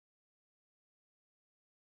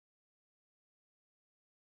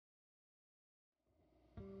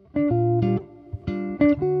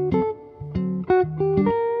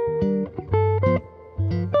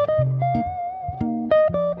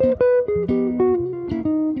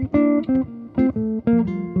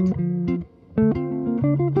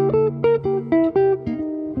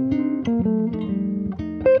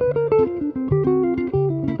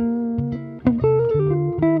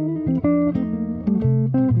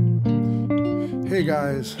Hey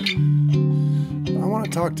guys, I want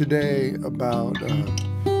to talk today about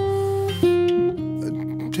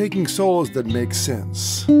taking solos that make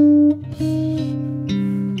sense. And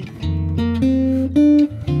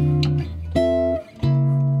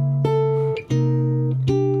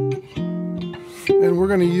we're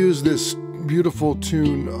going to use this beautiful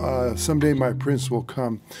tune, Someday My Prince Will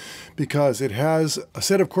Come, because it has a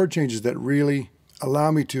set of chord changes that really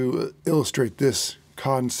allow me to illustrate this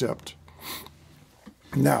concept.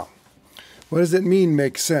 Now, what does it mean,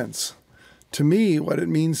 make sense? To me, what it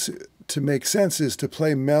means to make sense is to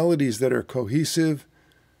play melodies that are cohesive,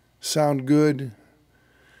 sound good,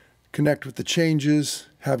 connect with the changes,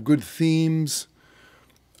 have good themes,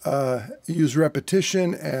 use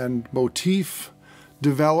repetition and motif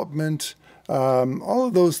development. All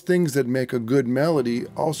of those things that make a good melody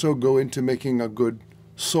also go into making a good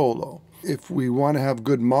solo. If we want to have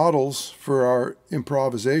good models for our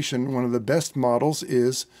improvisation, one of the best models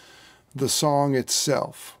is the song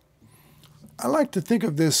itself. I like to think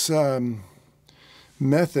of this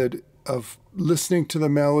method of listening to the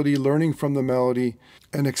melody, learning from the melody,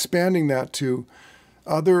 and expanding that to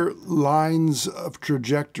other lines of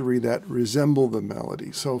trajectory that resemble the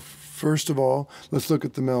melody. So first of all, let's look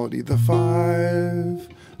at the melody. The 5,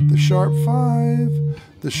 the sharp 5,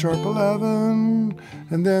 the sharp 11,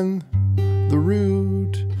 and then the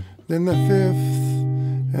root, then the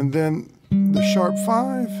 5th, and then the sharp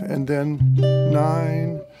 5, and then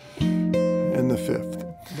 9, and the 5th.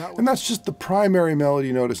 And that's just the primary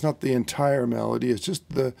melody note. It's not the entire melody. It's just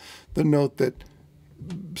the note that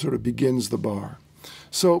sort of begins the bar.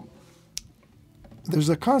 So there's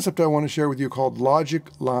a concept I want to share with you called logic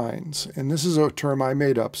lines. And this is a term I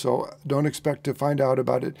made up, so don't expect to find out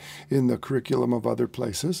about it in the curriculum of other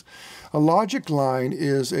places. A logic line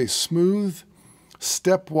is a smooth,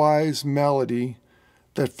 stepwise melody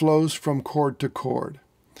that flows from chord to chord.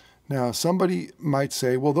 Now, somebody might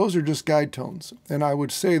say, well, those are just guide tones. And I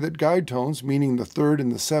would say that guide tones, meaning the 3rd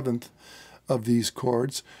and the 7th of these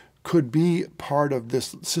chords, could be part of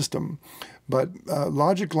this system. But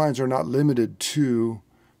logic lines are not limited to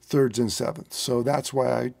 3rds and 7ths. So that's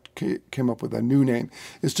why I came up with a new name.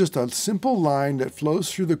 It's just a simple line that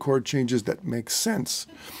flows through the chord changes that makes sense.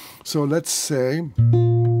 So let's say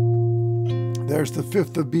there's the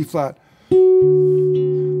 5th of B flat,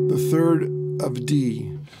 the 3rd of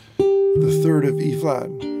D, the 3rd of E flat,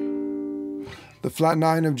 the flat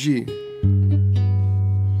 9 of G,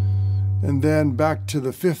 and then back to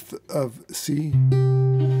the 5th of C,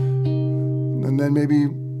 and then maybe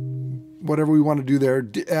whatever we want to do there,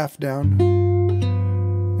 F down,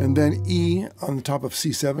 and then E on the top of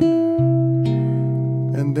C7,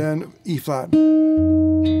 and then E flat.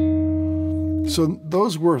 So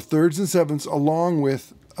those were 3rds and 7ths along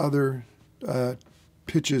with other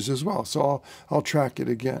pitches as well. So I'll track it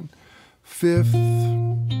again. 5th,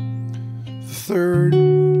 3rd,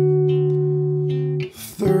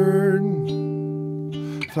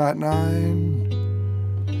 3rd, flat 9,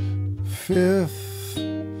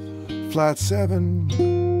 5th, flat 7,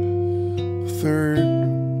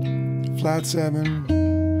 3rd, flat 7,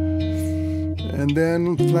 and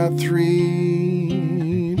then flat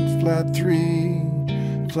 3, flat 3,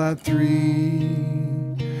 flat 3,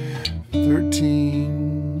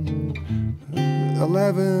 13,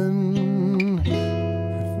 11,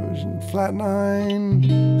 flat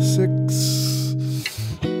 9, 6,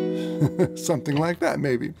 something like that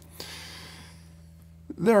maybe.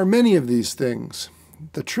 There are many of these things.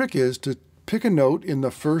 The trick is to pick a note in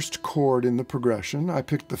the first chord in the progression. I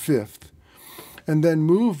picked the 5th, and then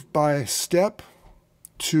move by step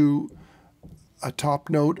to a top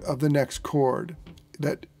note of the next chord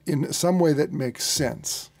that in some way that makes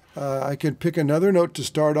sense. I could pick another note to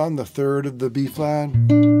start on, the 3rd of the B flat.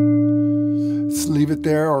 Let's leave it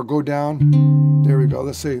there or go down. There we go.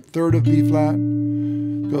 Let's say 3rd of B flat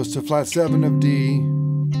goes to flat 7 of D,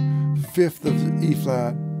 5th of E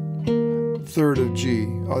flat, 3rd of G.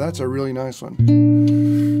 Oh, that's a really nice one.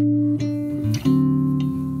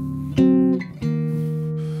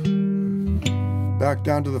 Back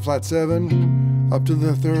down to the flat 7, up to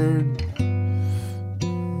the 3rd,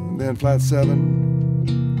 then flat 7.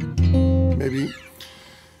 Maybe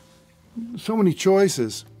so many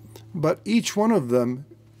choices, but each one of them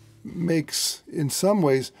makes, in some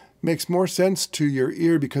ways, makes more sense to your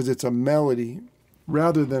ear because it's a melody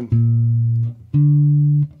rather than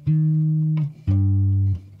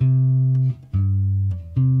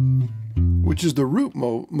which is the root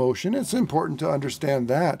motion. It's important to understand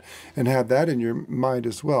that and have that in your mind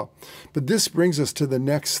as well. But this brings us to the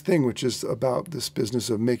next thing, which is about this business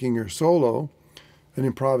of making your solo an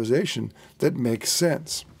improvisation that makes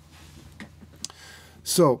sense.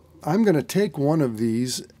 So I'm going to take one of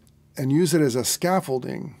these and use it as a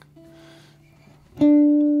scaffolding.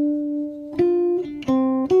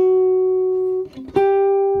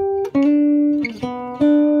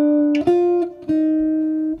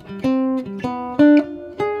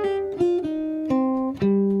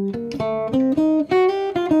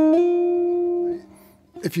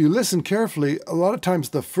 If you listen carefully, a lot of times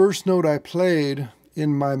the first note I played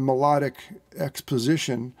in my melodic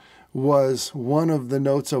exposition was one of the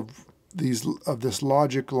notes of this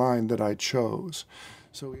logic line that I chose.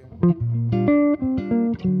 So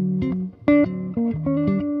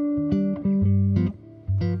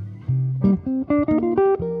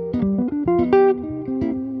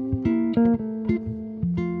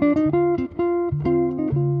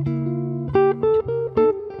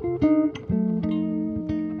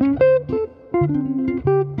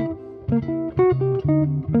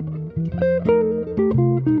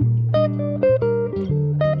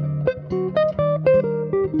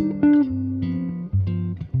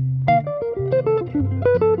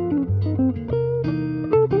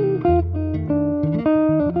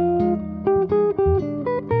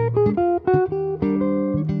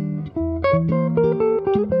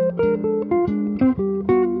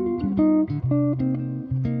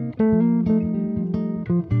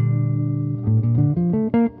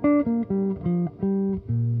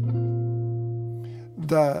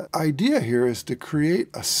the idea here is to create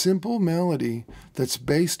a simple melody that's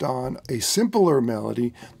based on a simpler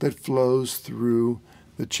melody that flows through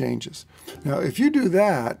the changes. Now, if you do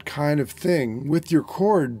that kind of thing with your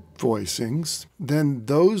chord voicings, then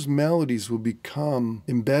those melodies will become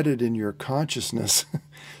embedded in your consciousness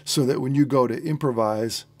so that when you go to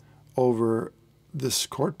improvise over this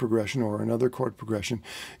chord progression or another chord progression,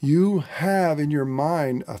 you have in your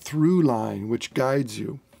mind a through line which guides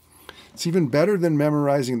you. It's even better than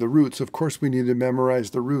memorizing the roots. Of course, we need to memorize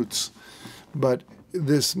the roots. But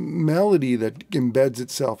this melody that embeds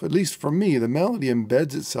itself, at least for me, the melody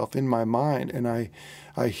embeds itself in my mind, and I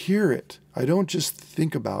hear it. I don't just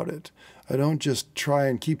think about it. I don't just try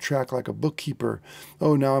and keep track like a bookkeeper.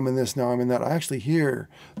 Oh, now I'm in this, now I'm in that. I actually hear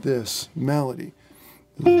this melody.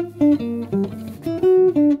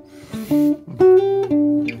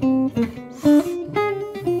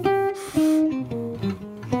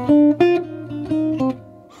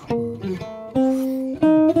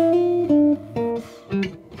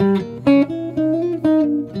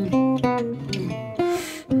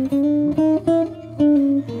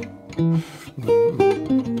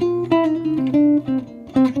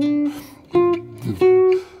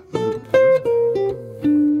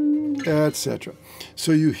 Etc.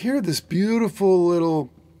 So you hear this beautiful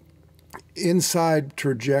little inside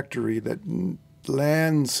trajectory that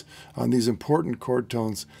lands on these important chord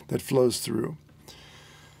tones that flows through.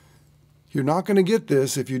 You're not going to get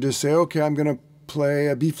this if you just say, okay, I'm going to play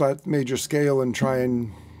a B-flat major scale and try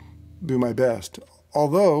and do my best.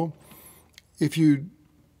 Although, if you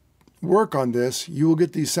work on this, you will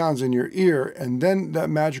get these sounds in your ear, and then that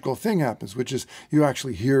magical thing happens, which is you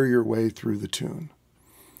actually hear your way through the tune.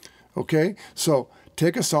 Okay, so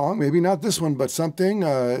take a song, maybe not this one, but something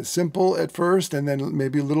simple at first and then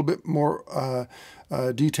maybe a little bit more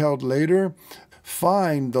detailed later.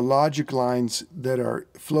 Find the logic lines that are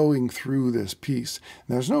flowing through this piece.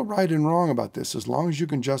 And there's no right and wrong about this. As long as you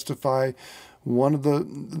can justify one of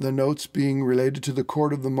the notes being related to the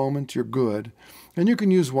chord of the moment, you're good. And you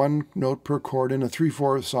can use one note per chord. In a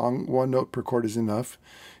 3/4 song, one note per chord is enough.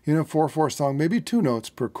 In a 4/4 song, maybe 2 notes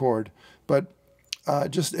per chord. But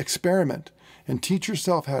just experiment and teach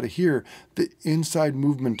yourself how to hear the inside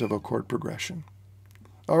movement of a chord progression.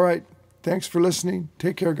 All right. Thanks for listening.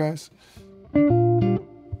 Take care, guys.